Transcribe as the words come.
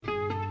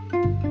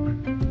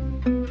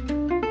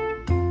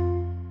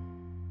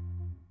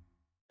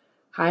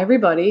Hi,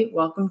 everybody.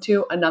 Welcome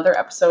to another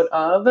episode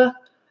of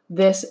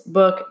This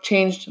Book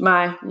Changed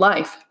My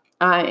Life.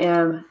 I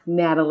am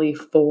Natalie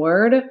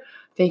Ford.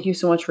 Thank you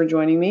so much for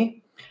joining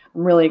me.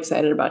 I'm really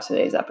excited about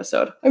today's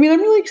episode. I'm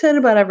really excited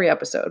about every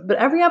episode, but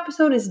every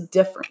episode is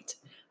different.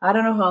 I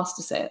don't know how else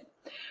to say it.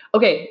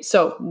 Okay,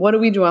 so what do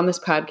we do on this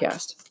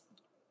podcast?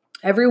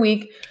 Every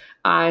week,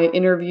 I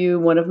interview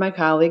one of my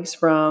colleagues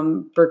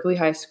from Berkeley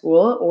High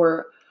School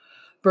or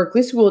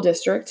Berkeley School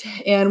District,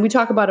 and we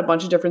talk about a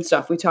bunch of different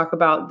stuff. We talk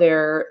about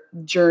their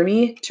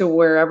journey to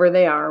wherever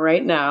they are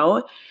right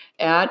now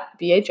at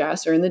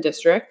BHS or in the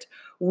district.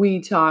 We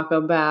talk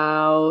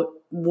about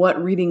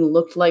what reading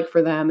looked like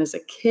for them as a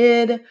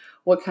kid,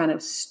 what kind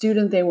of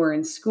student they were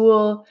in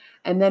school,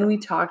 and then we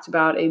talked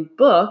about a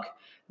book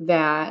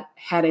that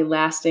had a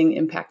lasting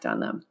impact on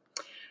them.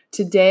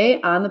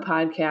 Today on the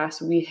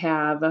podcast, we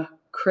have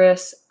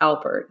Chris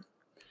Alpert.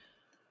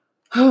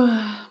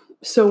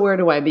 So where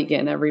do I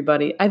begin,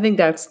 everybody? I think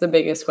that's the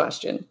biggest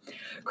question.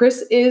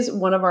 Chris is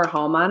one of our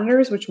hall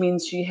monitors, which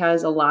means she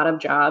has a lot of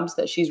jobs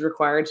that she's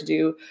required to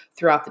do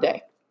throughout the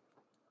day.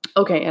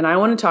 Okay, and I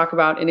want to talk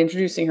about, in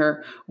introducing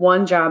her,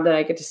 one job that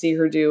I get to see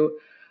her do,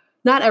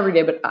 not every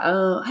day, but I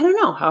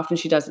don't know how often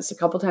she does this, a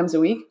couple times a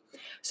week.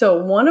 So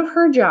one of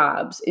her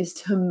jobs is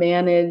to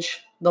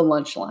manage the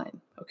lunch line,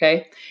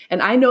 okay?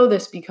 And I know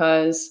this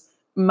because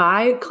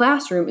my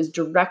classroom is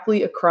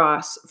directly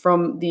across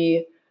from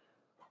the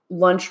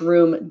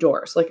lunchroom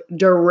doors, like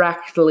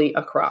directly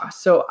across.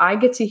 So I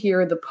get to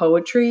hear the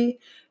poetry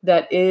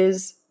that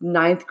is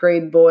ninth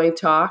grade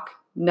lunch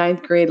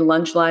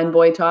line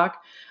boy talk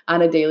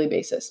on a daily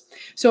basis.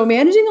 So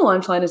managing a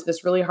lunch line is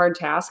this really hard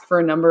task for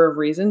a number of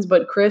reasons,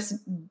 but Chris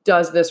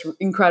does this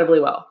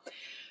incredibly well.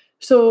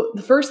 So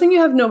the first thing you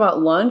have to know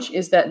about lunch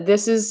is that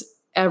this is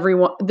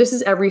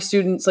every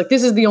student's, like,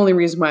 this is the only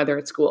reason why they're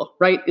at school,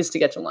 right? Is to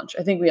get to lunch.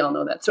 I think we all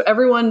know that. So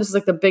everyone, this is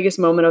like the biggest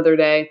moment of their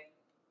day.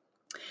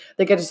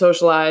 They get to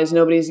socialize.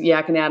 Nobody's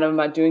yakking at them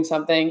about doing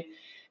something.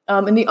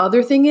 And the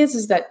other thing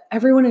is that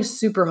everyone is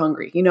super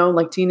hungry.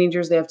 Like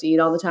teenagers, they have to eat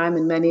all the time,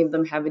 and many of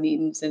them haven't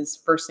eaten since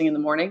first thing in the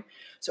morning.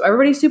 So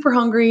everybody's super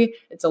hungry.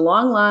 It's a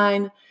long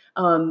line.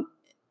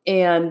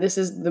 And this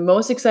is the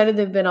most excited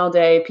they've been all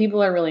day.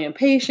 People are really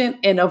impatient.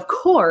 And of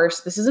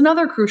course, this is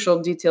another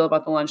crucial detail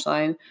about the lunch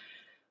line.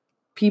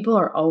 People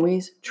are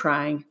always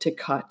trying to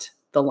cut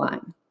the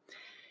line.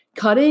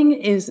 Cutting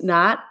is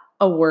not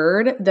a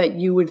word that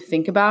you would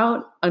think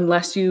about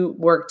unless you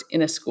worked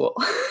in a school.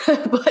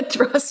 But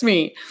trust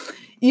me,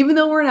 even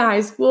though we're in a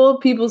high school,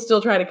 people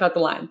still try to cut the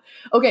line.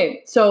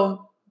 Okay,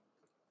 so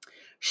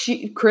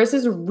Chris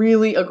is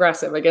really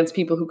aggressive against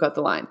people who cut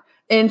the line,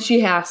 and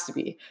she has to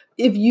be.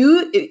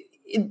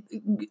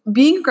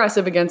 Being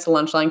aggressive against the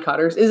lunch line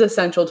cutters is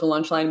essential to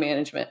lunch line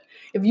management.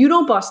 If you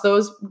don't bust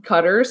those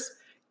cutters,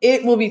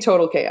 it will be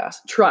total chaos.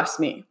 Trust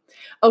me.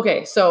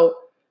 Okay, so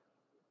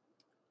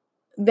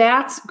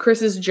that's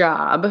Chris's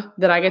job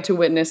that I get to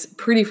witness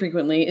pretty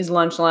frequently, is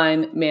lunch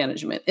line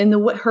management. And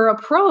her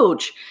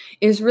approach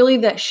is really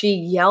that she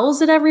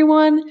yells at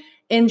everyone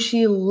and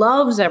she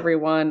loves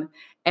everyone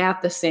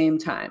at the same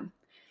time.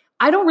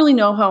 I don't really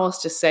know how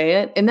else to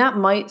say it, and that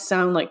might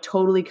sound like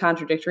totally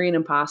contradictory and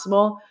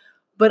impossible,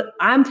 but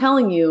I'm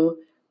telling you,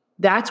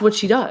 that's what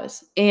she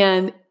does.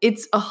 And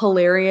it's a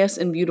hilarious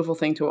and beautiful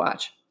thing to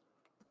watch.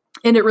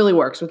 And it really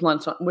works with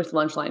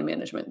lunch line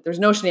management. There's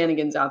no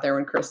shenanigans out there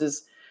when Chris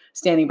is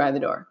standing by the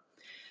door.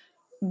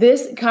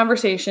 This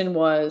conversation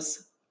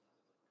was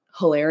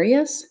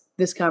hilarious.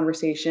 This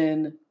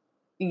conversation,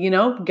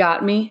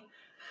 got me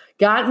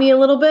a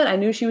little bit. I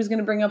knew she was going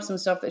to bring up some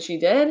stuff that she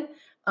did.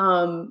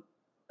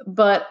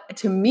 But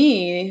to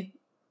me,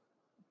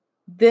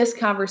 this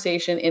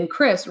conversation and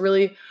Chris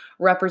really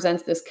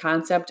represents this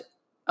concept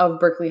of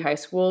Berkeley High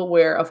School,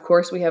 where, of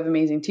course, we have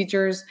amazing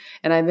teachers,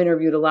 and I've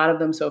interviewed a lot of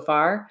them so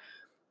far.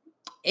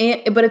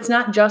 But it's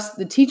not just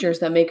the teachers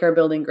that make our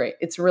building great.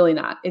 It's really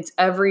not. It's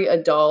every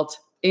adult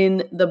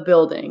in the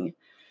building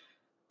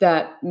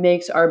that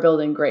makes our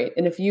building great.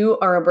 And if you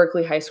are a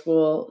Berkeley High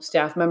School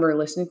staff member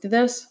listening to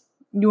this,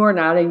 you are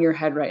nodding your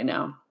head right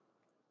now.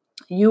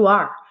 You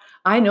are.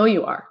 I know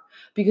you are,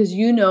 because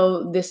you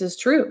know this is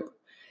true.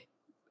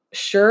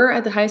 Sure,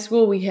 at the high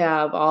school, we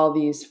have all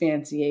these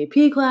fancy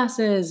AP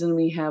classes, and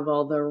we have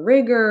all the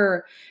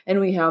rigor, and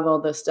we have all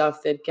the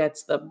stuff that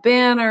gets the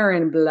banner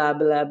and blah,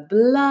 blah,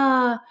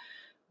 blah.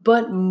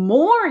 But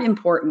more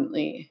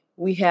importantly,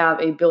 we have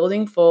a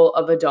building full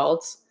of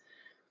adults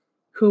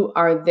who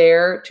are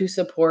there to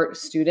support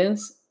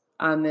students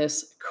on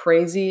this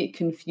crazy,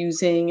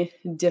 confusing,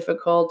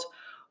 difficult,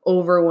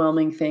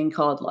 overwhelming thing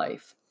called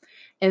life.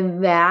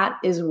 And that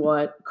is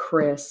what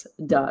Chris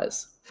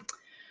does.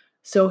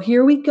 So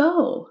here we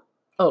go.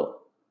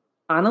 Oh,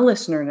 on a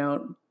listener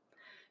note,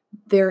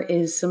 there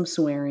is some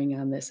swearing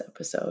on this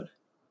episode.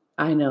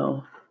 I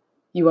know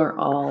you are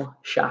all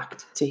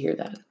shocked to hear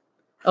that.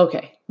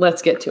 Okay,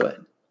 let's get to it.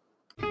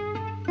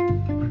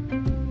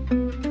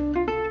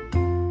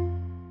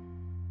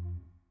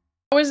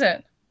 How is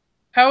it?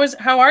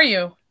 How are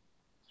you?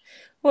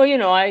 Well,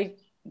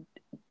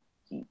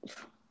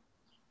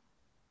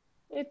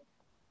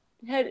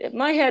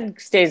 my head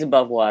stays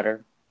above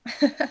water.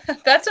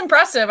 That's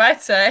impressive,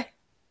 I'd say.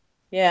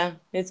 Yeah,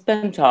 it's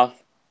been tough.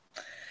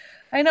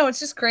 I know, it's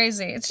just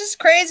crazy. It's just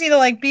crazy to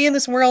like be in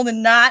this world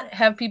and not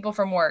have people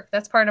from work.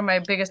 That's part of my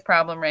biggest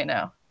problem right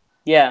now.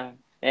 Yeah,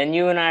 and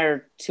you and I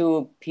are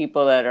two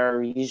people that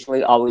are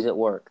usually always at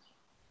work.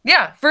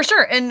 Yeah, for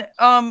sure. And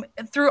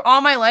through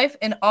all my life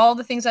and all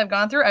the things I've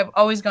gone through, I've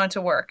always gone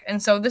to work.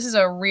 And so this is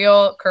a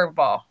real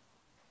curveball.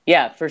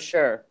 Yeah, for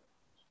sure.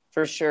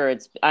 For sure.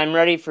 I'm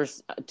ready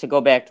to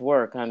go back to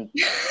work.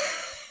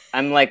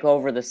 I'm like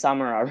over the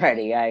summer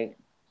already. I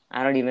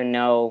don't even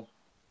know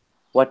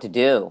what to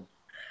do.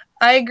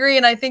 I agree,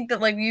 and I think that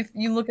like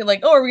you look at like,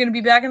 oh, are we gonna be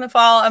back in the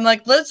fall? I'm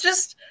like, let's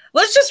just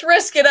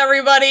risk it,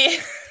 everybody.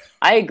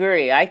 I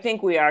agree. I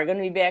think we are going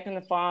to be back in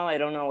the fall. I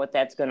don't know what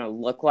that's going to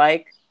look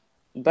like,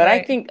 but I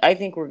Right. think I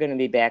think we're going to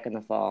be back in the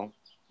fall.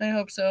 I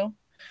hope so.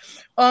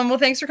 Well,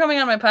 thanks for coming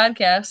on my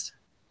podcast.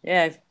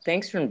 Yeah,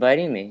 thanks for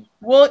inviting me.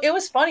 Well, it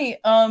was funny.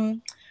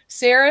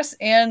 Saris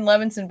and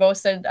Levinson both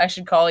said I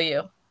should call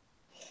you.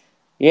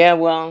 Yeah,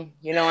 well,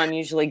 I'm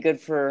usually good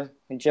for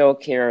a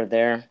joke here or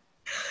there.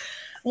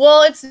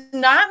 Well, it's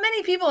not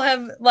many people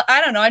have.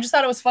 I don't know. I just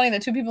thought it was funny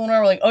that two people in a row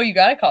were like, "Oh, you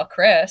gotta call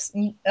Chris."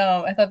 And,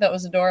 I thought that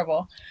was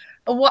adorable.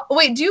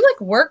 Wait, do you like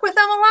work with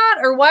them a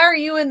lot, or why are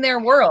you in their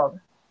world?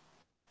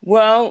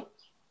 Well,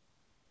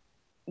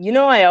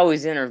 I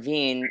always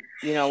intervene,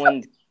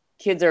 when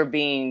kids are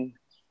being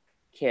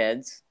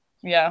kids,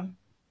 Yeah.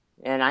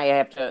 and I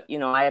have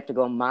to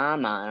go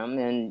mom on them.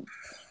 And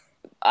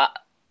I,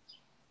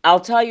 I'll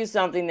tell you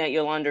something that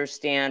you'll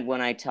understand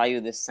when I tell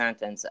you this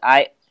sentence.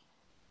 I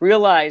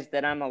realize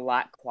that I'm a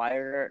lot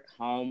quieter at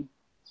home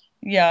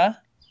Yeah.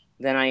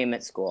 than I am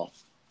at school.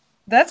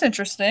 That's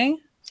interesting.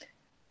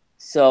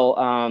 So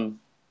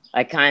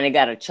I kind of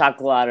got a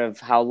chuckle out of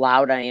how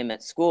loud I am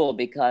at school,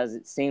 because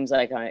it seems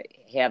like I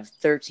have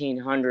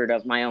 1,300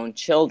 of my own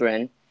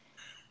children,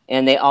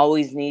 and they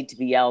always need to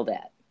be yelled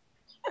at.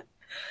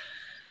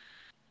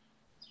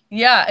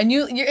 Yeah, and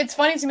it's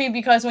funny to me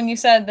because when you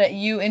said that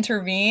you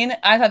intervene,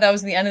 I thought that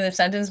was the end of the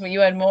sentence, but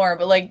you had more.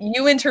 But like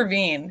you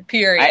intervene, I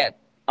period.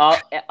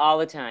 all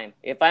the time.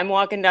 If I'm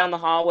walking down the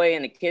hallway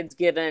and a kid's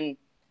giving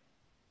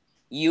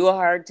you a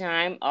hard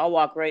time, I'll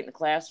walk right in the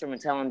classroom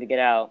and tell them to get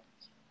out.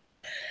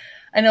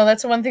 I know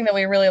that's the one thing that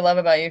we really love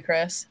about you,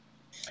 Chris.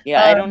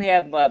 Yeah, I don't Um,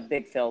 have a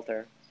big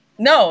filter.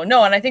 no,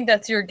 no, and I think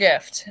that's your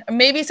gift.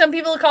 Maybe some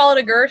people call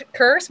it a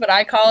curse, but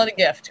I call it a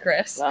gift,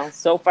 Chris. Well,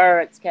 so far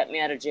it's kept me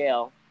out of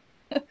jail.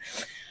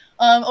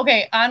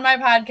 Okay, on my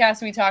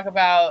podcast, we talk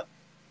about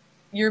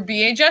your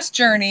BHS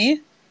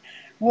journey,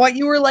 what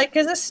you were like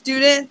as a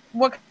student,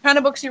 what kind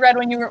of books you read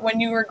when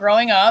you were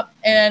growing up,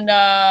 and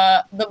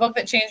the book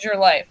that changed your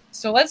life.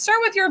 So let's start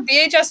with your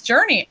BHS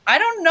journey. I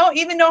don't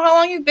even know how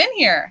long you've been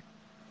here.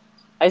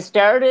 I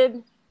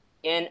started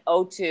in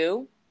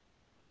 '02,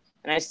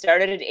 and I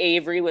started at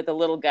Avery with the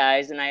little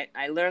guys, and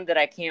I learned that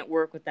I can't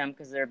work with them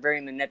because they're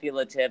very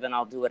manipulative and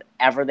I'll do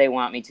whatever they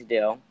want me to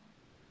do.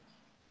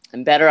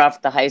 I'm better off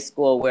at the high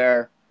school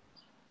where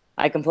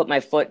I can put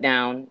my foot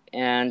down,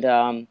 and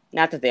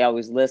not that they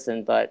always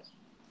listen, but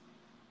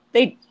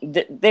they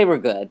were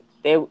good.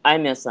 I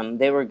miss them.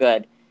 They were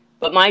good.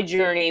 But my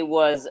journey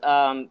was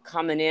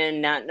coming in,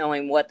 not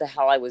knowing what the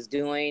hell I was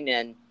doing,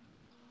 and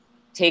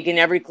taking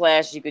every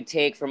class you could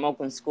take from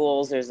Oakland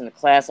schools. There's a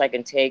class I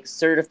can take,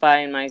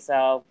 certifying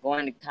myself,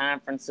 going to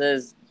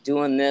conferences,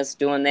 doing this,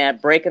 doing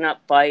that, breaking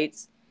up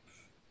fights.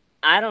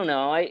 I don't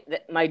know.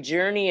 My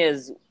journey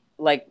is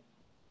like,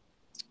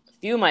 a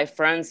few of my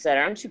friends said,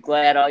 "Aren't you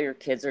glad all your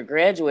kids are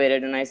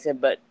graduated?" And I said,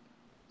 "But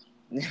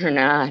they're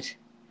not.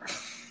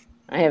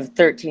 I have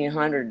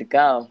 1,300 to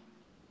go."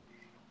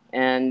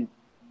 And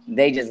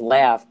they just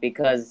laugh,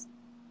 because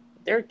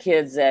they're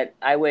kids that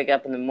I wake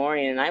up in the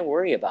morning and I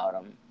worry about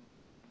them.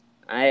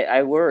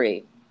 I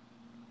worry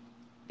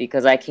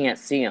because I can't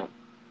see them.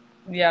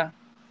 Yeah.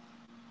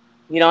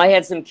 I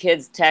had some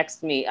kids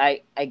text me.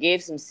 I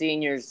gave some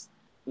seniors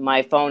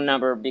my phone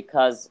number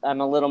because I'm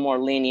a little more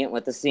lenient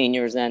with the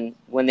seniors. And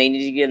when they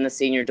need to get in the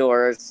senior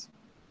doors,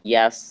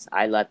 yes,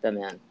 I let them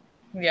in.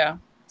 Yeah.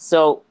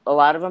 So a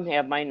lot of them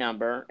have my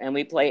number, and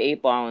we play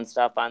 8 ball and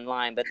stuff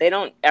online, but they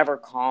don't ever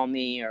call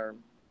me or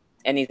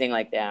anything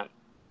like that.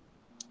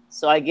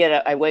 So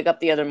I wake up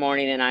the other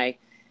morning, and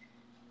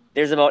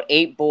there's about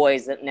 8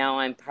 boys that now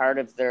I'm part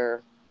of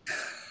their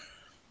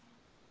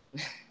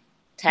Group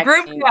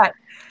texting chat.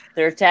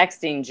 their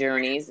texting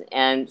journeys.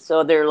 And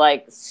so they're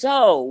like,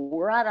 "So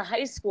we're out of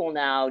high school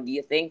now. Do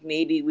you think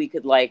maybe we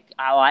could, like,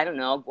 oh, I don't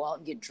know, go out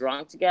and get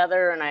drunk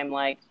together?" And I'm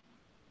like,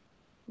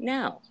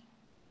 no,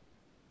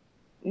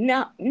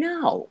 no,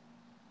 no.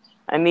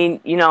 I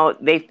mean,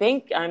 they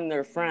think I'm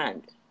their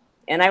friend,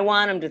 and I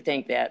want them to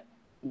think that,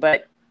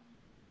 but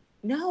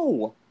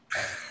no,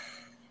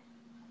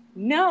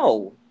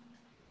 no.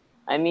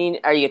 I mean,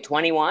 are you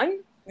 21?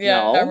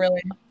 Yeah, No.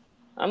 really.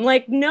 I'm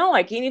like, no,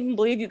 I can't even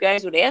believe you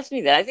guys would ask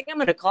me that. I think I'm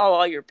going to call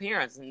all your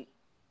parents. And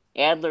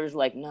Adler's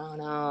like, no,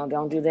 no,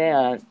 don't do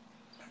that.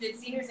 Did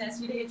seniors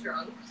ask you to get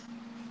drunk?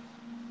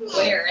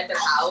 Where? At their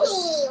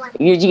house?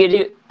 Do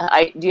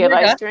you have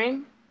ice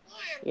cream?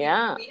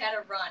 Yeah. We had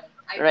a run.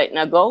 All right,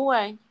 now go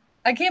away.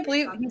 I can't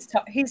believe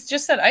he's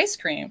just said ice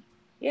cream.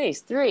 Yeah,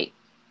 he's 3.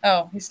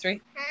 Oh, he's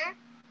 3. Huh?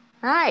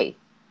 Hi.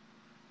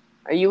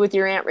 Are you with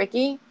your Aunt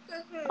Ricky?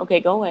 Mm-hmm. Okay,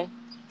 go away.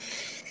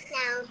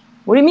 No.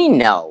 What do you mean,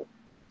 no?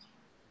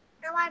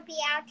 I want to be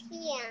out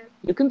here.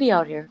 You can be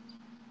out here.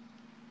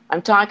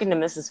 I'm talking to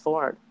Mrs.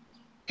 Ford.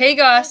 Hey,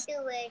 Gus. Do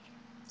it.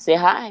 Say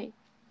hi.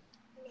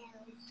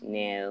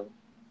 No.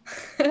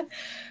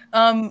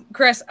 No.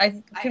 Chris,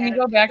 can we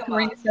go back to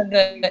where you said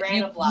that We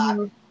ran a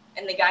block,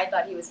 and the guy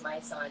thought he was my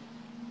son.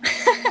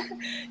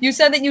 you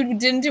said that you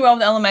didn't do well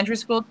with elementary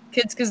school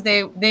kids because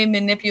they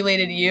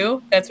manipulated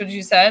you? That's what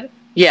you said?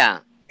 Yeah.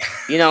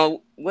 You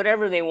know,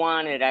 whatever they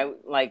wanted,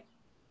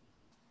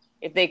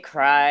 if they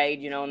cried,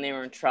 and they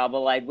were in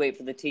trouble, I'd wait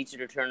for the teacher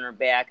to turn her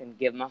back and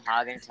give them a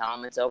hug and tell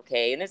them it's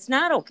okay. And it's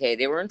not okay.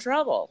 They were in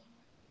trouble.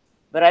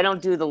 But I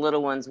don't do the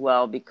little ones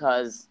well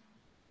because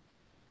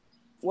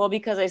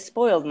I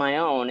spoiled my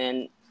own.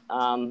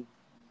 And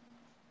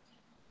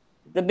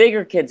the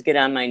bigger kids get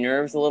on my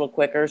nerves a little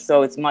quicker,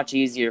 so it's much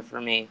easier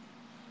for me.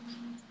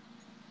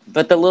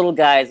 But the little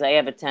guys, I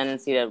have a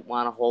tendency to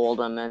want to hold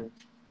them and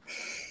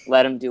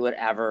let them do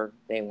whatever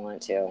they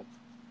want to.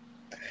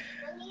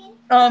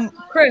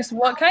 Chris,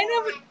 what kind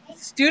of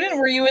student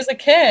were you as a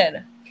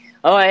kid?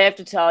 Oh, I have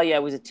to tell you, I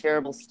was a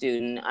terrible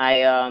student.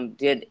 I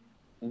did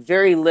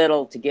very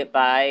little to get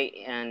by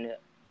and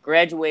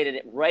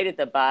graduated right at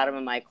the bottom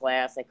of my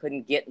class. I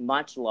couldn't get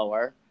much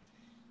lower.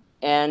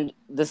 And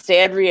the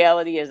sad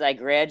reality is I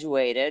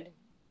graduated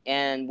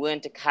and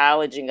went to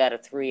college and got a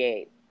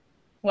 3.8.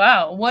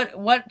 Wow.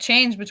 What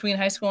changed between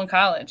high school and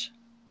college?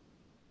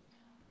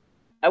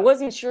 I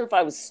wasn't sure if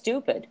I was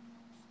stupid.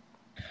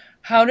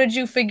 How did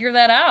you figure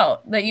that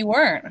out, that you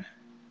weren't?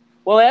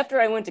 Well,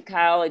 after I went to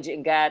college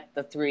and got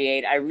the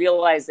 3.8, I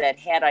realized that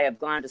had I have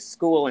gone to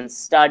school and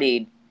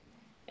studied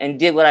and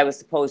did what I was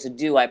supposed to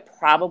do, I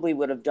probably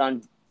would have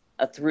done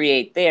a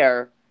 3.8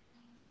 there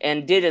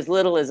and did as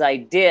little as I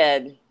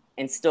did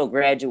and still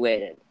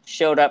graduated.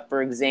 Showed up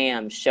for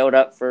exams, showed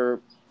up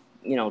for,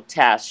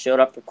 tests,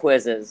 showed up for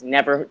quizzes,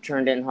 never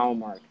turned in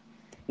homework,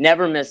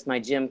 never missed my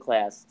gym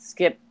class,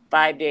 skipped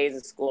 5 days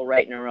of school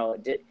right in a row.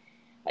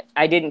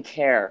 I didn't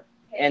care.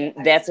 And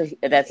that's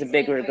a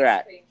big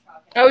regret.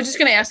 I was just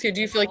going to ask you, do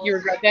you feel like you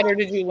regret that, or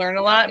did you learn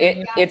a lot?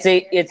 It's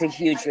a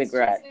huge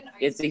regret.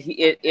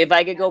 If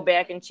I could go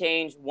back and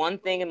change one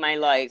thing in my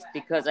life,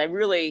 because I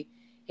really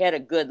had a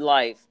good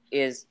life,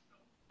 is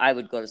I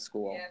would go to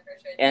school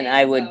and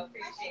I would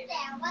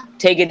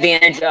take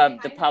advantage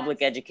of the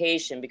public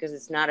education because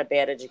it's not a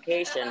bad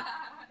education.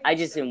 I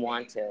just didn't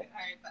want to.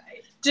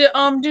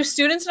 Do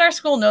students in our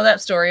school know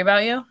that story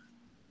about you?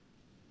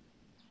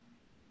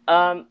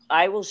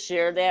 I will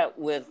share that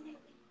with.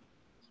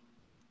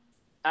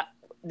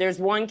 There's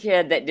one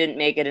kid that didn't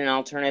make it in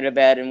alternative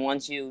ed, and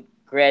once you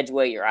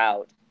graduate, you're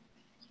out.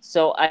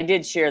 So I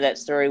did share that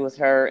story with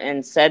her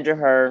and said to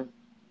her,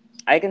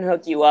 I can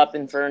hook you up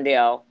in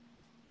Ferndale,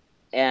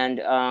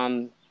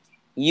 and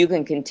you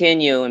can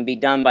continue and be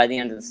done by the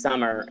end of the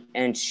summer.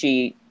 And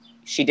she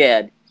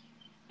did,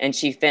 and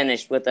she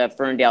finished with a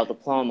Ferndale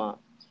diploma.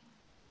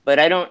 But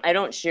I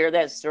don't share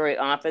that story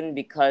often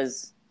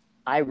because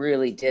I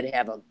really did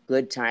have a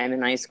good time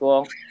in high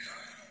school.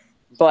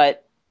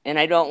 And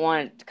I don't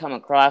want it to come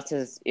across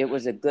as it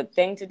was a good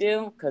thing to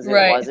do, because it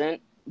wasn't.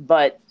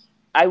 But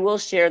I will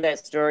share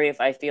that story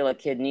if I feel a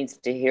kid needs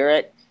to hear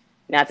it.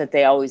 Not that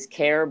they always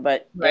care,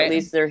 but at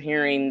least they're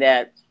hearing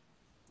that,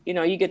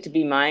 you get to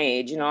be my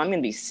age. I'm going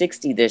to be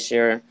 60 this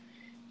year.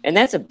 And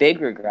that's a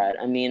big regret.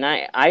 I mean,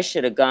 I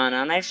should have gone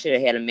on. I should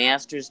have had a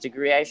master's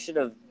degree. I should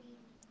have,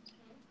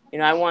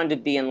 I wanted to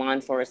be in law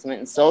enforcement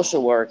and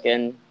social work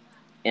and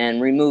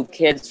remove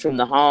kids from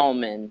the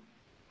home and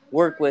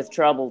work with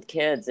troubled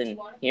kids. And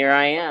here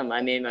I am.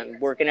 I mean, I'm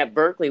working at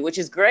Berkeley, which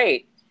is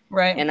great.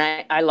 Right. And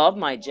I love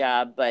my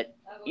job. But,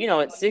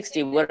 at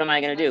 60, what am I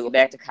going to do? Go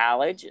back to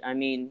college? I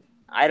mean,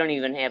 I don't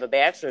even have a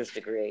bachelor's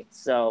degree.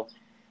 So,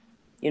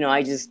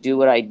 I just do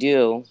what I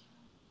do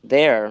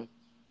there.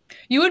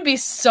 You would be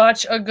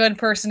such a good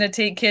person to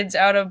take kids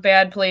out of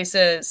bad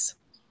places.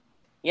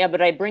 Yeah,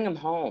 but I bring them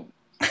home.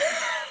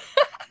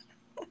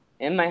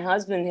 And my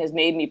husband has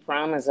made me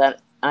promise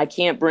that I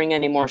can't bring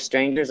any more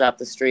strangers off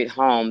the street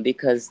home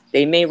because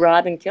they may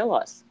rob and kill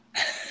us.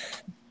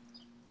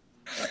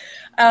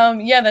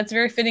 Yeah, that's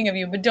very fitting of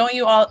you. But don't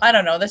you all, I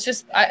don't know, that's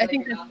just, I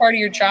think that's part of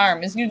your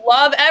charm, is you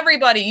love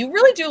everybody. You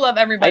really do love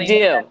everybody.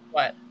 I do.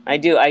 What? I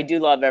do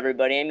love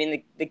everybody. I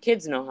mean, the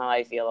kids know how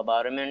I feel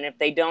about them. And if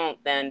they don't,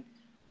 then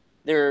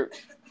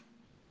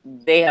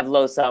they have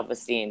low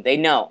self-esteem. They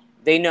know.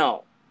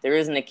 There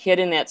isn't a kid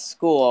in that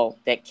school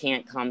that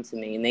can't come to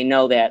me, and they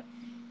know that.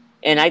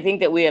 And I think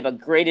that we have a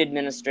great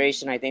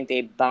administration. I think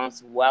they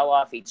bounce well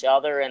off each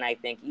other, and I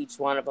think each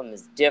one of them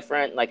is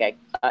different. Like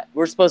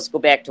we're supposed to go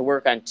back to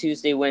work on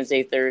Tuesday,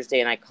 Wednesday,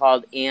 Thursday, and I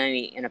called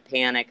Annie in a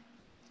panic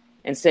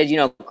and said,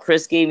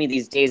 Chris gave me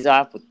these days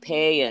off with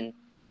pay, and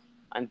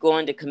I'm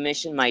going to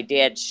commission my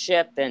dad's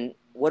ship, and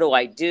what do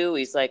I do?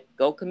 He's like,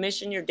 go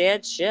commission your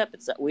dad's ship.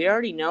 We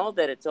already know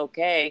that it's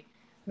okay.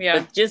 Yeah.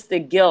 But just the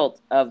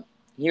guilt of,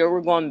 here we're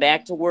going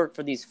back to work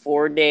for these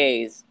 4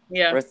 days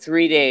or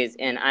 3 days,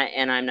 and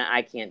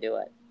I can't do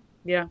it.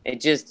 Yeah.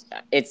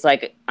 It's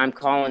like I'm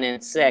calling in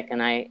sick,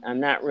 and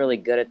I'm not really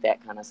good at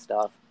that kind of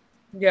stuff.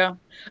 Yeah.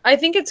 I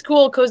think it's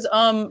cool because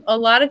a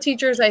lot of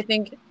teachers, I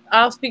think,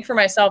 I'll speak for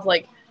myself,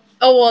 like,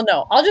 oh, well,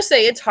 no, I'll just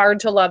say it's hard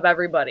to love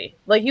everybody.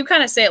 Like, you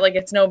kind of say it like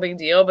it's no big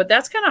deal, but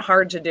that's kind of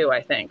hard to do,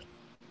 I think.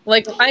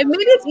 Like,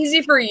 maybe it's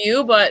easy for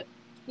you, but,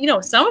 you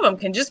know, some of them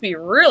can just be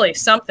really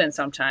something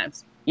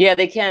sometimes. Yeah,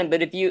 they can.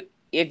 But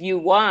if you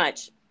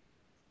watch,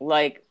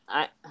 like,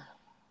 I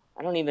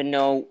don't even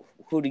know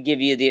who to give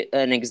you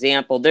an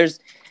example. There's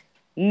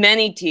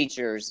many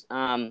teachers.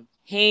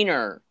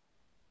 Hayner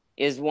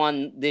is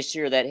one this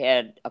year that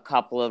had a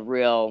couple of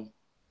real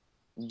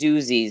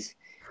doozies,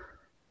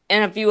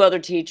 and a few other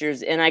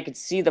teachers, and I could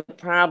see the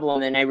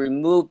problem, and I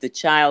removed the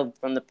child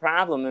from the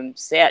problem and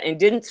sat and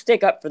didn't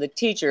stick up for the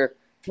teacher.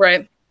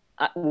 Right.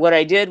 What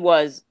I did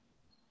was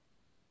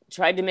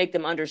tried to make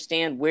them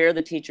understand where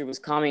the teacher was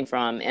coming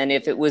from, and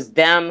if it was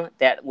them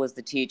that was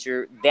the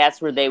teacher,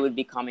 that's where they would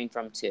be coming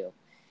from too.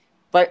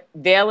 But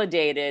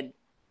validated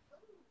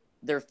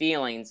their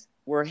feelings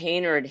where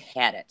Hayner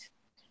had it.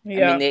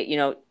 Yeah. I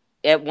mean,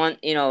 at one,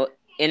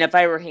 and if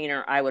I were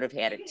Hayner, I would have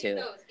had it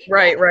too.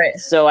 Right.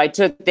 So I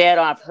took that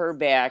off her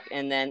back,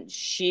 and then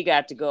she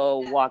got to go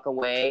walk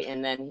away,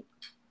 and then,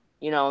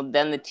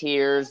 then the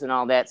tears and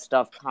all that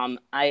stuff come.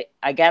 I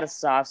got a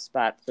soft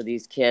spot for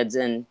these kids,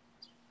 and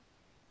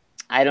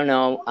I don't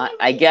know.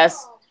 I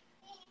guess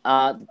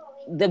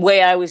the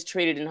way I was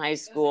treated in high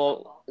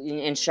school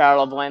in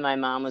Charlevoix, my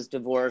mom was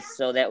divorced,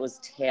 so that was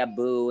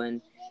taboo,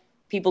 and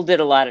people did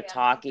a lot of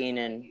talking,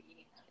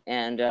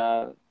 and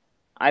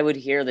I would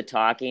hear the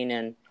talking,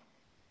 and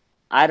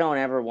I don't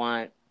ever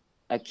want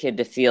a kid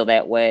to feel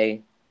that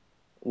way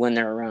when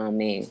they're around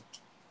me.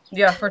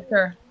 Yeah, for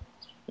sure.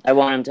 I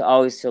want them to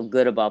always feel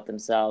good about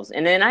themselves.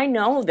 And then I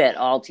know that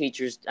all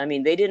teachers,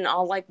 they didn't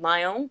all like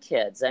my own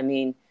kids.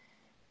 I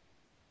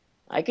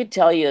could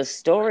tell you a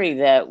story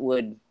that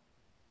would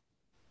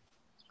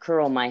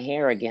curl my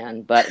hair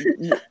again, but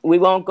we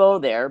won't go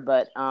there.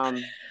 But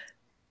they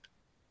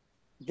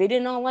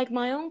didn't all like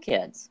my own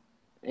kids.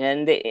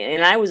 And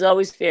I was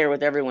always fair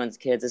with everyone's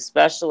kids,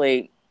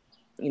 especially,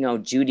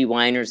 Judy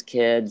Weiner's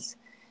kids.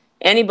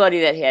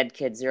 Anybody that had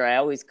kids there, I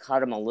always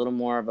cut them a little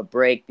more of a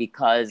break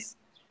because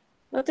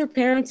let their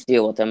parents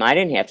deal with them. I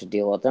didn't have to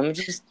deal with them.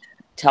 Just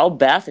tell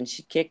Beth and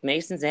she'd kick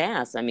Mason's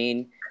ass.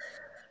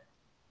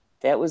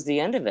 That was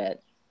the end of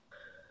it.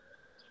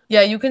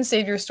 Yeah, you can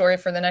save your story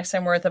for the next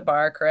time we're at the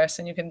bar, Chris,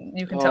 and you can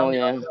tell me.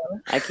 Yeah.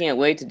 I can't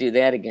wait to do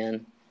that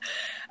again.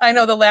 I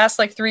know the last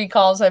 3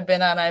 calls I've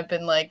been on, I've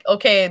been like,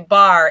 okay,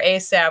 bar,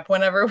 ASAP,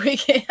 whenever we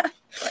can.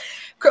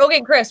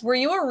 Okay, Chris, were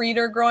you a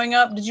reader growing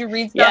up? Did you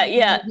read stuff?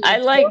 Yeah.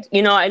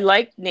 I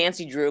liked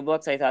Nancy Drew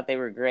books. I thought they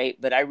were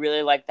great, but I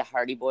really liked the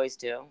Hardy Boys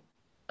too.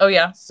 Oh,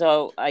 yeah.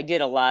 So I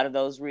did a lot of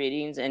those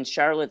readings, and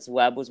Charlotte's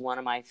Web was one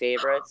of my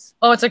favorites.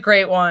 Oh, it's a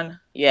great one.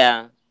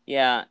 Yeah.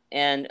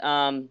 And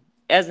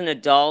as an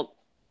adult,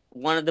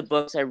 one of the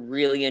books I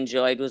really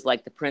enjoyed was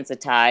like The Prince of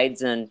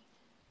Tides, and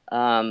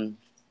I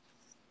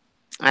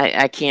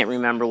can't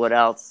remember what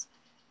else.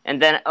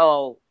 And then,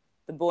 The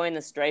Boy in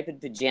the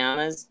Striped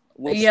Pajamas,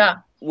 which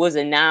was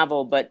a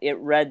novel, but it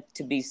read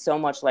to be so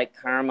much like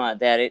Karma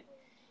that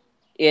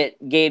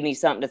it gave me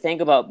something to think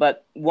about.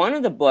 But one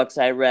of the books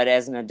I read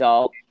as an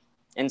adult,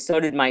 and so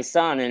did my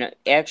son, and it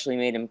actually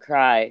made him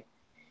cry,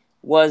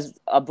 was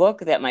a book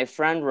that my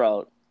friend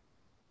wrote.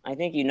 I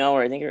think you know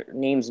her. I think her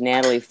name's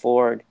Natalie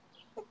Ford.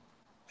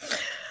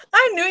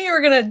 I knew you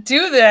were going to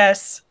do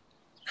this.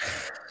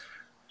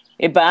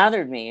 It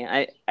bothered me.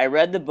 I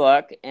read the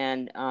book,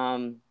 and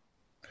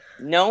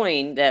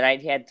knowing that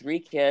I'd had 3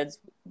 kids,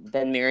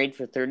 been married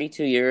for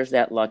 32 years,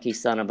 that lucky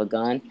son of a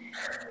gun,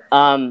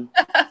 I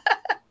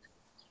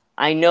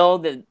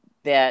know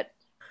that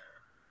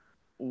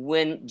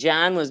when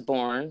John was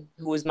born,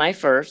 who was my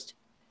first,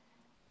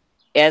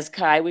 as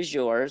Kai was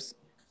yours,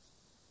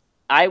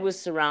 I was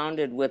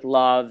surrounded with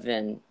love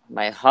and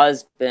my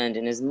husband,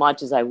 and as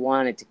much as I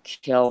wanted to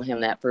kill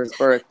him that first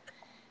birth,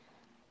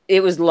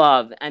 it was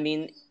love.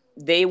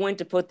 They went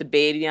to put the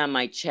baby on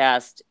my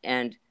chest,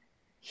 and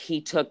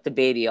he took the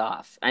baby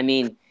off.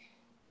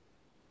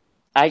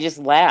 I just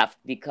laughed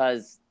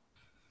because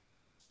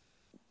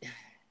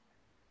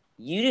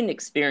you didn't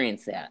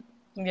experience that.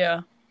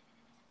 Yeah.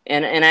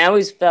 And I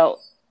always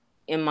felt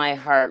in my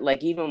heart,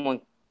 like even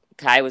when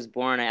Kai was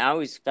born, I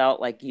always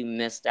felt like you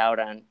missed out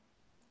on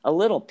a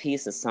little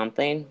piece of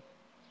something.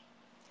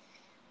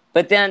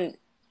 But then,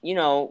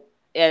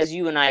 as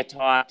you and I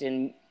talked,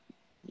 and,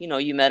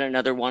 you met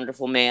another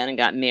wonderful man and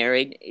got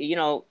married,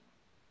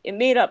 it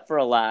made up for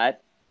a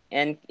lot.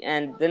 And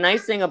the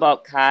nice thing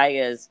about Kai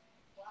is,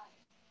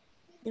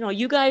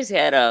 you guys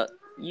had a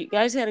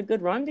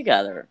good run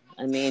together.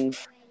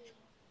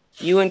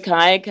 You and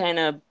Kai kind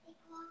of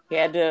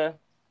had to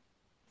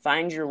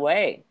find your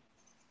way,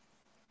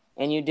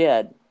 and you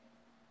did.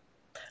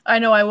 I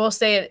know. I will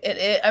say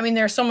it. I mean,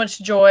 there's so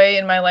much joy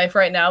in my life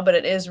right now, but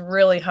it is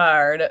really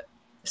hard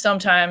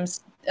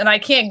sometimes, and I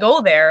can't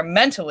go there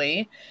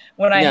mentally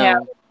when I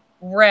have No.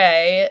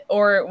 Ray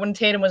or when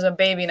Tatum was a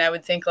baby, and I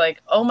would think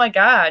like, oh my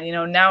God,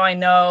 now I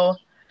know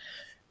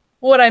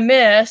what I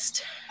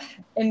missed,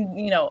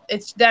 and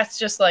that's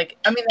just like,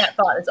 I mean, that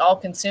thought is all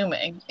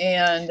consuming,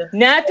 and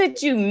Not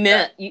that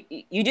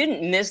you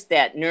didn't miss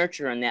that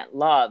nurture and that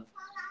love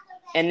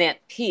and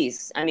that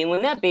peace. I mean,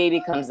 when that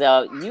baby comes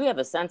out, you have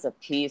a sense of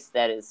peace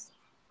that is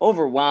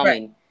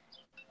overwhelming. Right.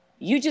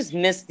 You just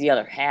miss the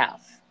other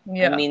half. I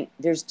Yeah. mean,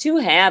 there's two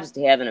halves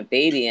to having a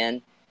baby,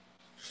 and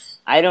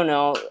I don't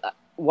know.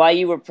 While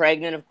you were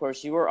pregnant, of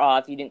course, you were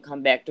off. You didn't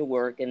come back to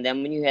work. And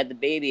then when you had the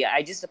baby,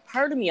 a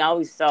part of me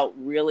always felt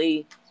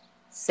really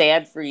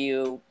sad for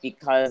you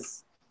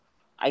because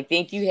I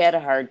think you had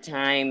a hard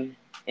time.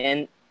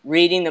 And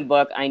reading the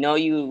book, I know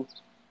you,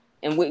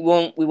 and we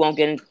won't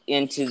get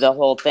into the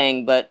whole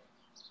thing, but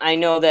I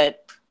know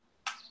that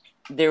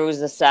there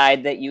was a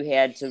side that you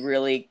had to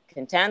really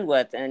contend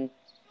with, and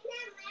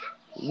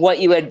what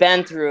you had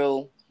been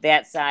through,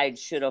 that side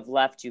should have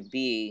left you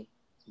be,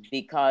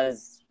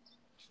 because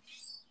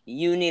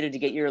you needed to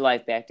get your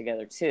life back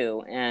together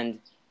too. And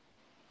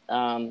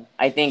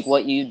I think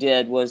what you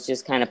did was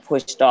just kind of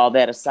pushed all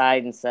that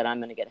aside and said, I'm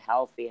going to get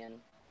healthy. And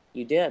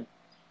you did.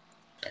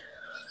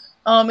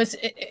 I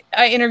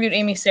interviewed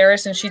Amy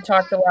Saris, and she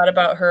talked a lot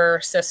about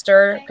her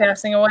sister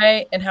passing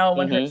away and how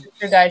when her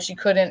sister died, she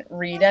couldn't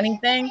read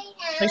anything.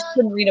 Like, she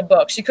couldn't read a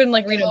book. She couldn't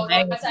like read a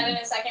magazine.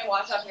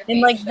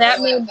 And like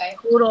that made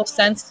total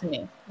sense to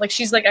me. Like,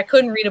 she's like, I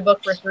couldn't read a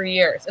book for 3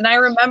 years. And I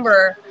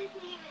remember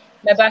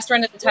my best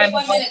friend at the time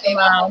was my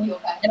mom,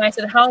 and I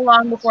said, how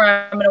long before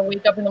I'm going to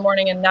wake up in the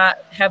morning and not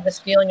have this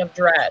feeling of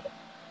dread?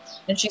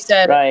 And she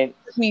said, It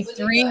took me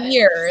 3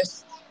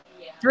 years.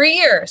 3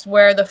 years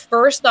where the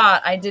first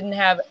thought I didn't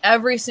have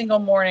every single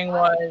morning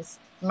was,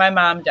 my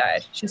mom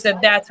died. She said,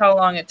 that's how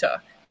long it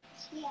took.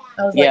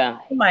 I was like,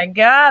 oh my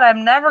God,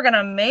 I'm never going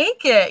to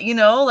make it.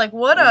 Like,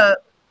 what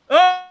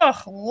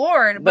oh,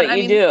 Lord. But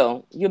you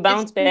do. You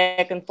bounce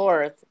back and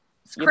forth.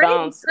 It's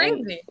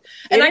crazy.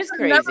 And I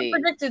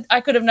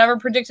could have never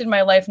predicted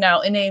my life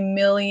now in a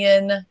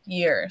million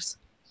years.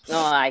 No,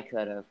 I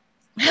could have.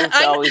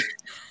 It's always,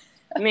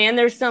 man,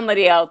 there's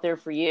somebody out there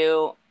for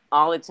you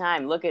all the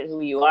time. Look at who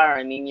you are.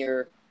 I mean,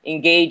 you're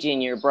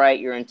engaging, you're bright,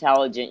 you're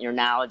intelligent, you're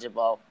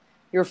knowledgeable,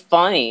 you're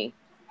funny.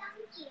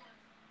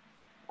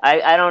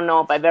 I don't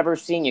know if I've ever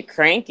seen you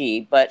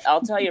cranky, but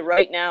I'll tell you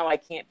right now, I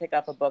can't pick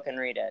up a book and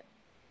read it.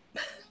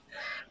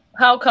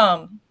 How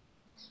come?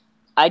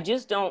 I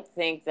just don't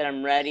think that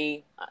I'm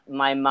ready.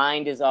 My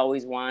mind is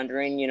always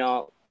wandering,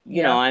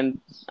 I'm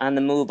on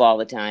the move all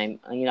the time.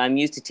 I'm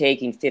used to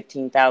taking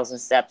 15,000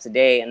 steps a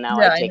day, and now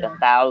I take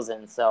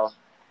 1,000. So,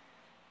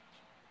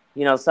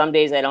 some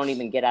days I don't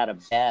even get out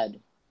of bed,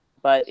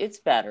 but it's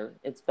better.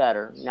 It's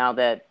better now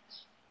that,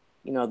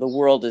 the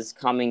world is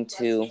coming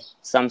to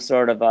some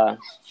sort of a,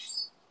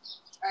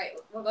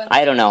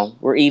 I don't know.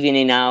 We're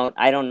evening out.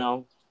 I don't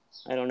know.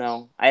 I don't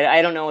know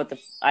what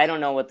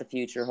the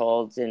future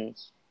holds. And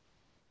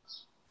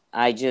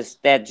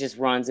that just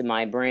runs in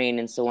my brain.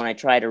 And so when I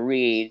try to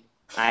read,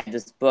 I have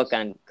this book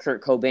on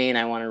Kurt Cobain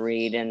I want to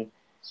read, and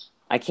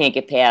I can't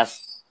get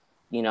past,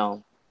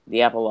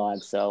 the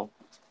epilogue. So,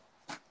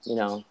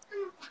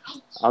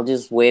 I'll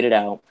just wait it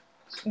out.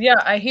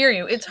 Yeah, I hear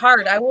you. It's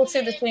hard. I will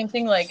say the same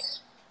thing. Like,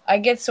 I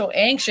get so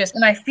anxious,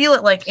 and I feel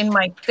it like in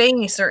my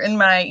face or in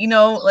my,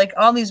 like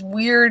all these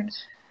weird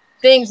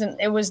things. And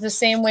it was the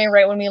same way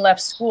right when we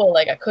left school.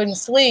 Like, I couldn't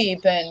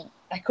sleep and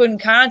I couldn't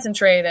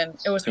concentrate, and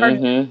it was hard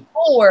to do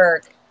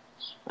schoolwork.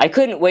 I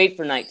couldn't wait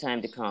for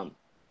nighttime to come.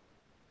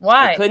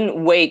 Why? I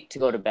couldn't wait to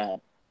go to bed.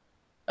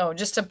 Oh,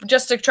 just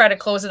to try to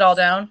close it all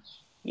down?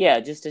 Yeah,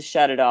 just to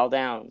shut it all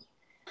down.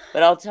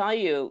 But I'll tell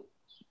you,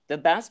 the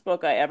best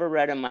book I ever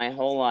read in my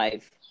whole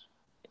life,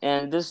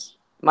 and this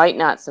might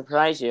not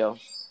surprise you,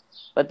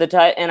 but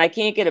and I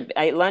can't get it.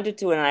 I lent it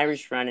to an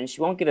Irish friend, and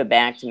she won't give it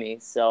back to me,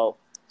 so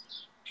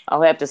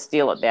I'll have to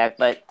steal it back.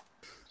 But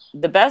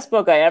the best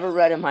book I ever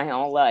read in my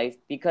whole life,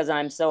 because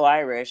I'm so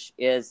Irish,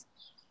 the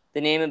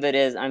name of it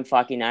is I'm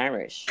Fucking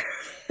Irish.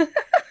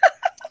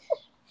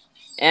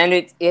 And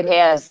it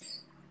has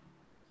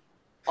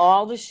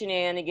all the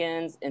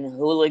shenanigans and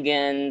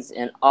hooligans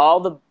and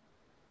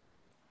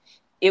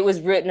it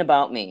was written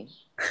about me.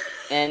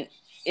 And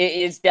it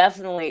is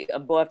definitely a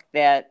book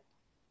that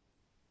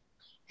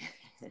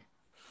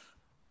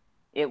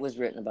it was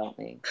written about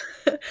me.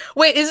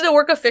 Wait, is it a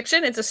work of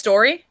fiction? It's a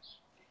story?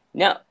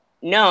 No,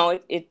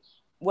 it's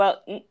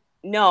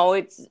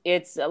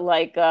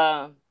like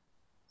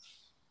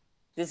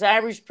this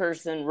Irish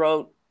person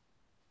wrote,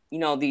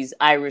 these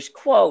Irish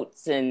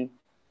quotes and,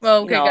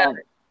 got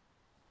it.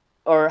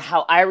 Or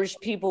how Irish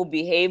people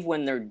behave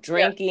when they're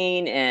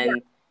drinking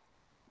and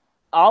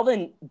all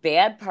the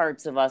bad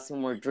parts of us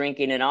when we're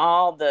drinking and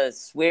all the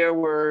swear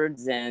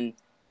words and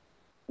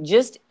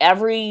just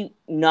every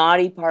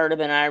naughty part of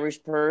an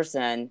Irish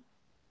person.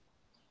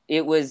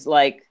 It was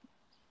like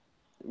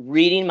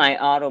reading my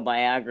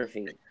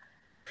autobiography.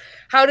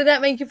 How did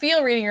that make you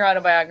feel reading your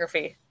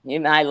autobiography?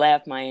 I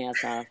laughed my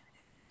ass off.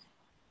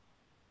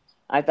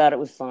 I thought it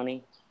was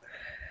funny.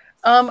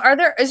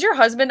 Is your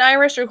husband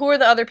Irish, or who are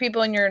the other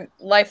people in your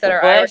life that are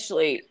Well, Irish?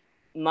 actually,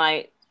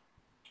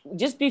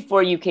 just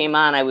before you came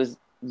on, I was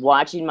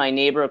watching my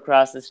neighbor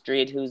across the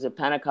street, who's a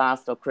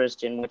Pentecostal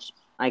Christian, which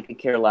I could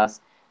care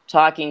less,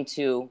 talking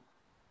to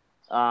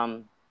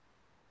the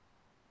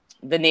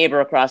neighbor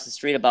across the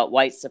street about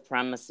white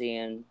supremacy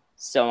and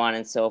so on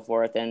and so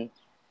forth. And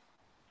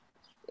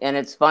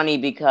it's funny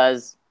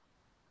because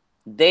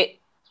the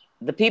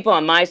people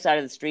on my side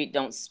of the street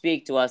don't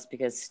speak to us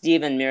because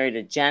Stephen married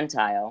a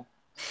Gentile.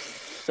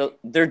 So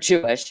they're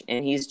Jewish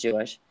and he's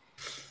Jewish.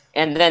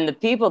 And then the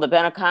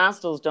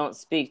Pentecostals don't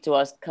speak to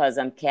us because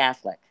I'm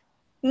Catholic.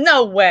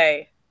 No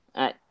way.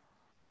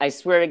 I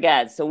swear to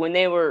God. So when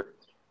they were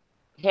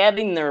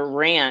having their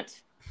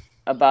rant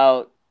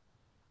about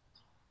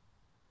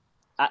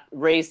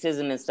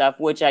racism and stuff,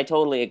 which I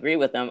totally agree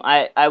with them,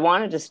 I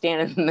wanted to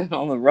stand in the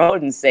middle of the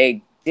road and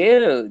say,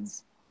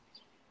 dudes,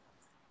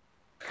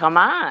 come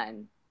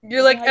on.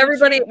 You're like,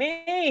 everybody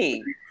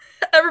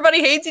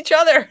hates each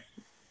other.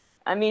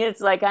 I mean,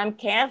 it's like I'm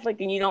Catholic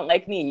and you don't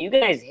like me, and you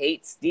guys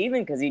hate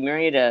Stephen because he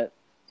married a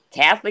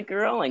Catholic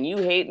girl, and you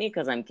hate me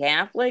because I'm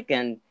Catholic,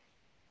 and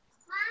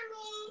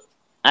Mommy.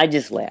 I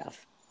just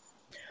laugh.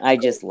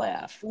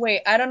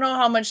 Wait, I don't know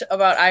how much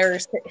about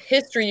Irish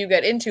history you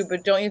get into,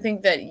 but don't you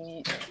think that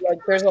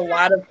there's a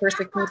lot of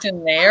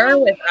persecution there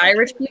with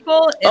Irish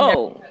people?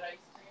 Oh,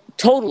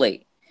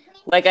 totally.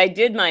 Like I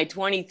did my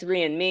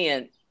 23andMe,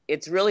 and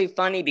it's really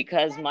funny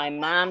because my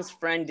mom's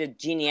friend did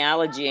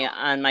genealogy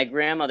on my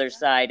grandmother's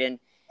side. And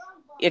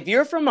if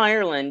you're from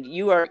Ireland,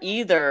 you are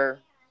either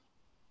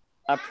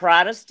a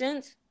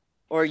Protestant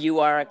or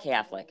you are a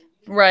Catholic.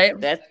 Right.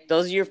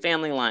 Those are your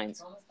family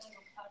lines.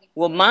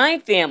 Well, my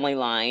family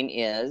line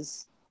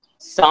is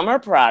some are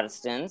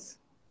Protestants,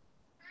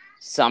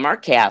 some are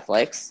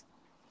Catholics.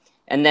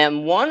 And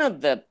then one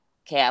of the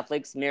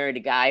Catholics married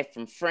a guy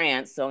from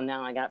France. So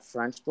now I got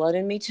French blood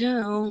in me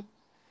too.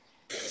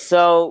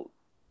 So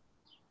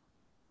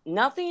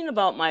nothing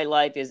about my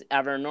life is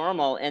ever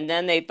normal. And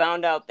then they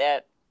found out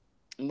that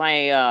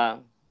my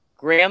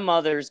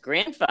grandmother's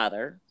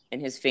grandfather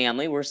and his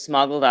family were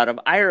smuggled out of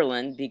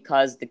Ireland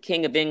because the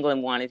King of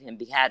England wanted him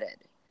beheaded.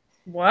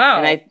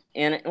 Wow.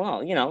 And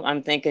well, you know,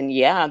 I'm thinking,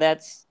 yeah,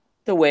 that's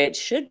the way it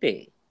should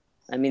be.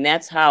 I mean,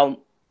 that's how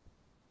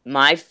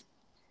I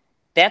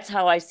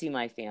see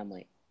my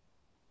family.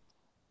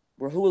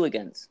 We're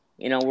hooligans.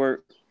 You know,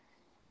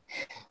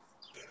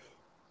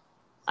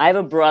 I have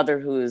a brother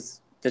who's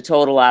the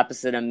total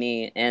opposite of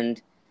me,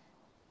 and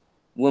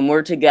when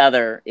we're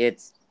together,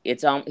 it's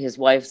his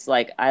wife's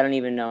like, I don't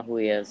even know who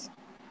he is.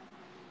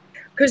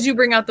 Because you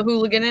bring out the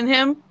hooligan in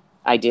him?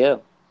 I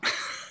do.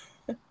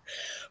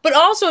 But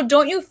also,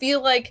 don't you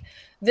feel like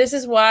this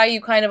is why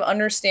you kind of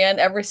understand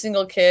every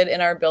single kid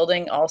in our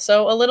building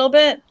also a little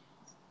bit?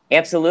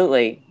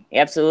 Absolutely.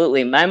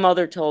 Absolutely. My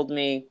mother told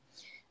me,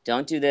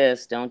 don't do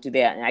this, don't do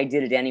that. And I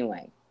did it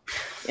anyway.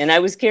 And I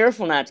was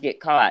careful not to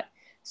get caught.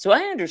 So I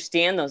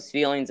understand those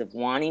feelings of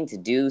wanting to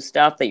do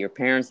stuff that your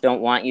parents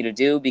don't want you to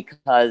do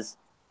because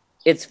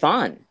it's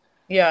fun.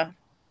 Yeah.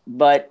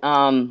 But,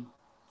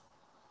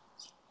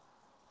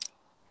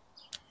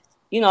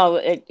 you know,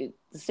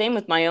 the same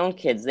with my own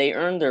kids. They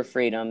earned their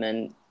freedom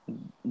and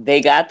they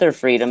got their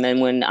freedom.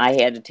 And when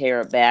I had to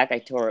tear it back, I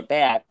tore it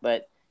back.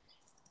 But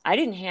I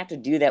didn't have to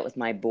do that with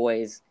my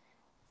boys.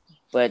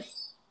 But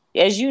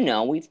as you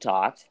know, we've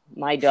talked.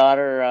 My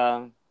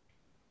daughter,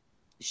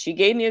 she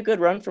gave me a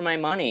good run for my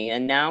money.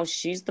 And now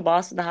she's the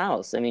boss of the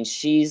house. I mean,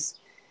 she's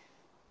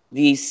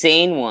the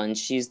sane one.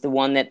 She's the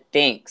one that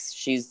thinks.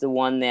 She's the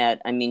one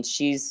that, I mean,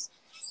 she's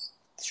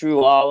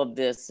through all of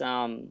this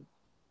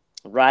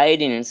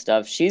rioting and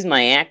stuff. She's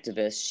my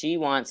activist. She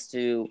wants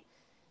to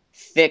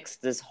fix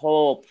this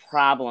whole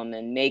problem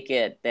and make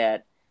it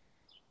that,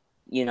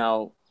 you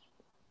know,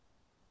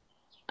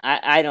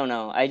 I don't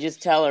know. I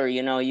just tell her,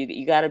 you know,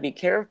 you got to be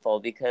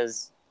careful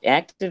because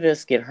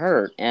activists get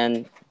hurt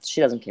and she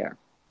doesn't care.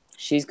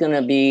 She's going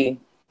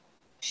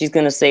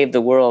to save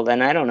the world.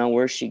 And I don't know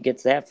where she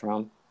gets that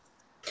from.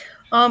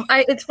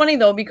 It's funny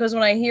though, because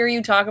when I hear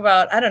you talk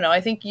about, I don't know,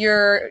 I think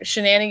your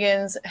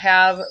shenanigans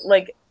have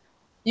like,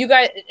 you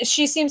guys,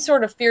 she seems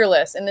sort of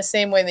fearless in the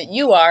same way that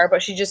you are,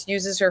 but she just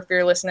uses her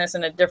fearlessness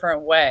in a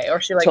different way, or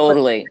she like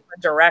totally puts it in a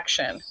different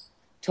direction.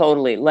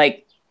 Totally.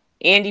 Like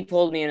Andy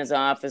pulled me in his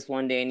office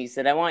one day and he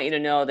said, I want you to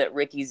know that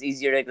Ricky's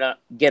easier to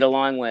get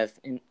along with.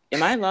 And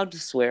am I allowed to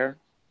swear?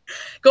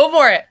 Go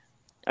for it.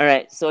 All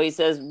right. So he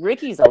says,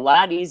 Ricky's a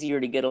lot easier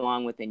to get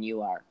along with than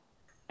you are.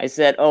 I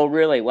said, oh,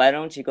 really? Why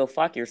don't you go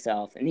fuck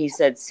yourself? And he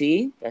said,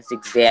 see, that's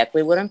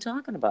exactly what I'm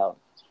talking about.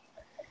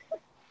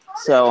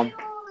 So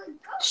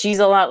she's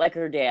a lot like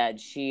her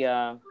dad. She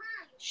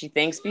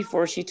thinks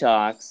before she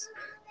talks.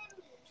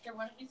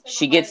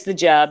 She gets the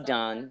job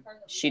done.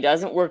 She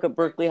doesn't work at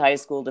Berkeley High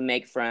School to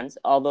make friends,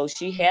 although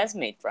she has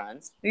made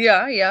friends.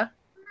 Yeah, yeah.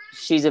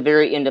 She's a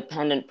very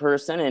independent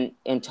person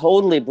and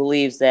totally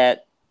believes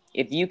that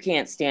if you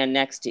can't stand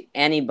next to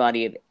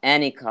anybody of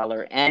any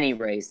color, any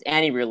race,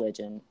 any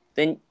religion,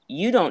 then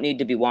you don't need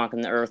to be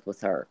walking the earth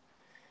with her.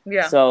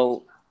 Yeah.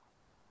 So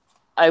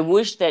I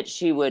wish that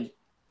she would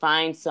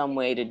find some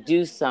way to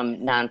do some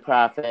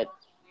nonprofit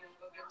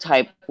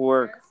type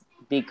work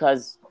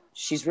because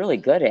she's really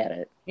good at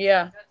it.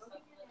 Yeah.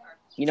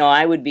 You know,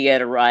 I would be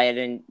at a riot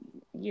and,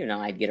 you know,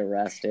 I'd get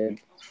arrested.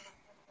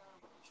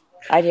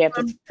 I'd have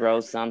to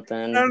throw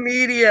something.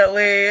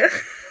 Immediately.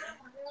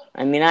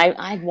 I mean,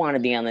 I'd want to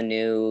be on the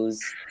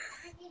news.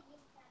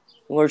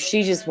 Where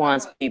she just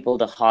wants people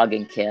to hug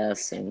and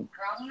kiss. And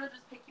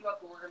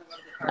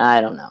I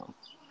don't know.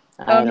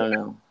 I don't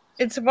know.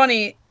 It's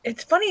funny.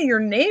 It's funny your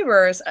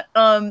neighbors.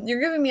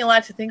 You're giving me a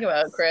lot to think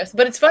about, Chris.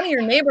 But it's funny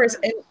your neighbors.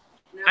 And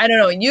I don't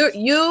know.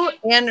 You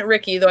and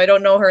Ricky, though I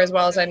don't know her as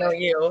well as I know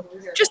you,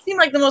 just seem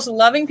like the most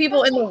loving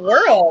people in the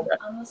world.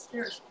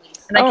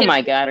 Oh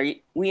my God!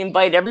 We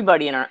invite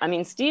everybody in our. I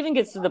mean, Steven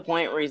gets to the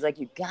point where he's like,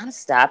 "You gotta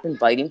stop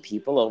inviting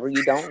people over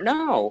you don't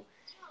know."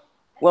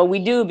 Well, we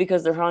do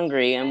because they're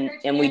hungry,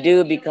 and we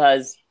do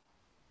because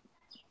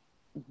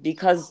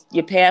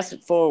you pass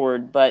it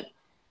forward. But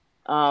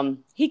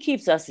he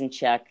keeps us in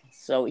check,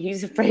 so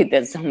he's afraid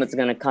that someone's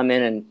going to come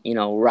in and, you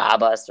know,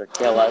 rob us or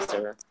kill us.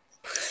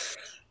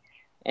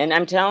 And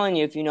I'm telling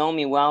you, if you know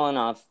me well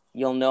enough,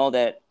 you'll know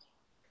that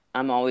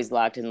I'm always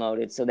locked and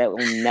loaded, so that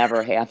will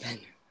never happen.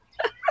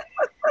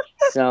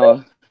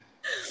 So,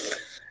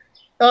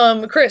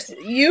 Chris,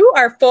 you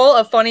are full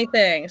of funny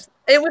things.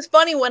 It was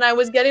funny when I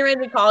was getting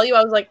ready to call you.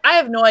 I was like, I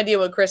have no idea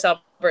what Chris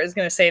Alpert is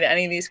going to say to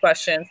any of these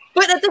questions.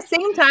 But at the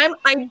same time,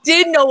 I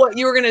did know what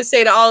you were going to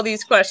say to all of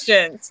these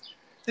questions.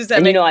 Does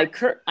that make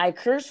sense? I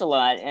curse a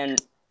lot,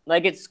 and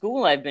like at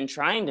school, I've been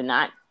trying to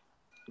not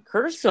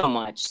curse so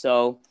much.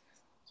 So,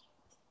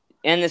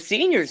 and the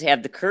seniors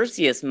have the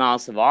cursiest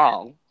mouths of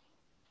all,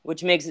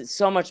 which makes it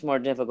so much more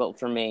difficult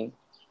for me.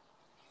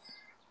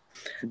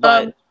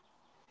 But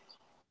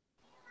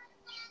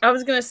I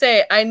was gonna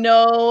say, I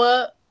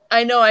know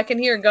I can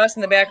hear Gus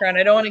in the background.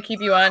 I don't want to keep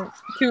you on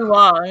too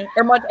long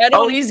or much.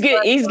 He's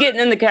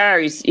getting in the car.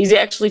 He's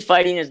actually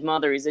fighting his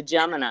mother. He's a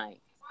Gemini.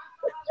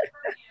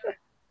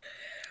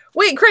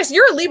 Wait, Chris,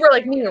 you're a Libra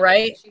like me,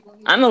 right?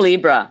 I'm a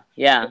Libra.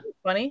 Yeah.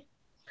 Funny.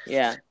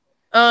 Yeah.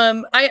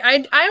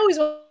 I always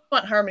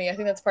want harmony. I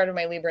think that's part of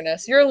my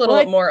Libra-ness. You're a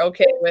little more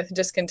okay with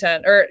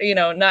discontent or, you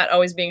know, not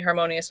always being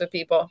harmonious with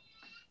people.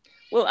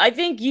 Well, I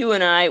think you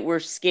and I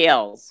were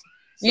scales.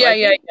 So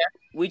yeah.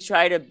 We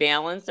try to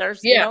balance our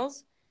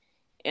scales.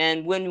 Yeah.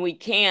 And when we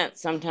can't,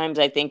 sometimes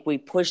I think we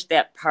push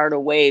that part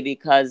away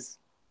because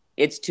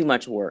it's too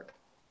much work.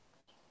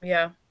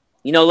 Yeah.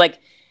 You know, like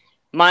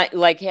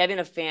having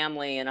a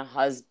family and a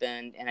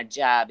husband and a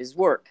job is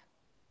work.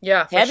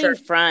 Yeah. Having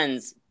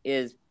friends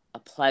is a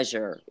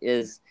pleasure,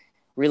 is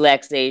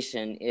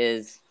relaxation,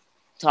 is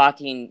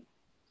talking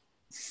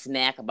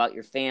smack about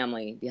your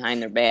family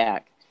behind their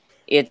back.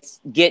 It's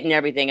getting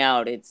everything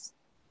out. It's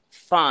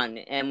fun.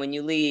 And when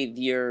you leave,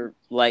 you're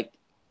like,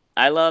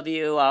 I love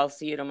you. I'll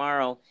see you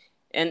tomorrow.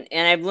 And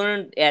I've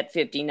learned at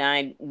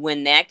 59,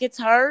 when that gets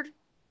hard,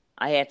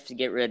 I have to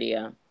get rid of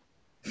you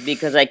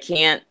because I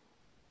can't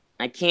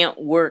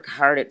work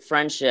hard at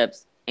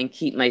friendships and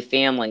keep my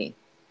family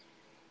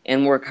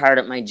and work hard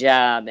at my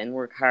job and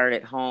work hard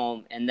at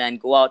home and then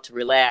go out to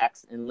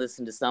relax and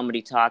listen to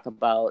somebody talk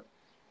about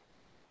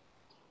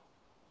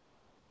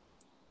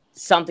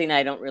something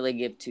I don't really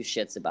give two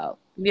shits about.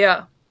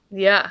 Yeah.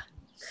 Yeah.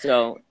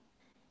 So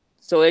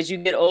as you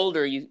get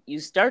older, you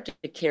start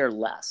to care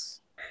less.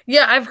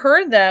 Yeah, I've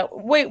heard that.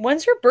 Wait,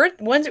 what's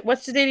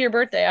the date of your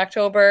birthday?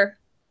 October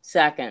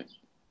 2nd.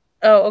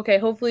 Oh, okay.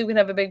 Hopefully we can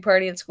have a big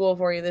party at school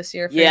for you this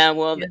year. Yeah,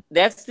 well,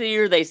 that's the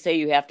year they say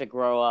you have to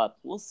grow up.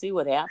 We'll see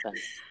what happens.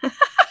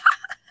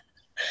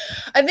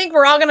 I think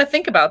we're all going to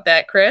think about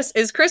that, Chris.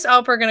 Is Chris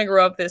Alpert going to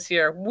grow up this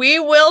year? We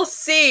will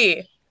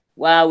see.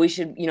 Wow, we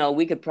should,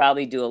 we could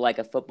probably do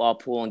a football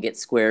pool and get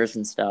squares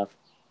and stuff.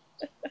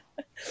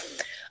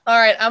 All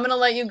right, I'm going to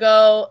let you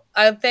go.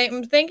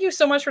 Thank you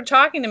so much for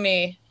talking to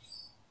me.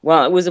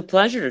 Well, it was a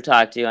pleasure to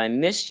talk to you. I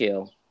missed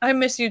you. I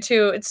miss you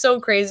too. It's so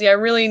crazy. I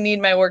really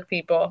need my work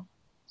people.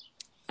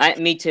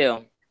 Me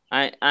too.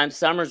 I'm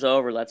summer's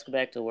over. Let's go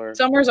back to work.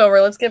 Summer's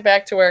over. Let's get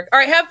back to work. All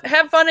right,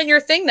 have fun at your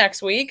thing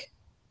next week.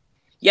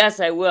 Yes,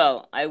 I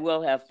will. I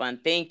will have fun.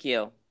 Thank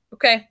you.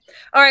 Okay.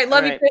 All right.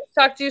 Love you, Chris.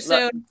 Talk to you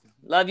soon.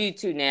 Love you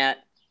too, Nat.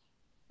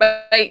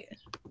 Bye.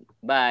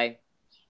 Bye.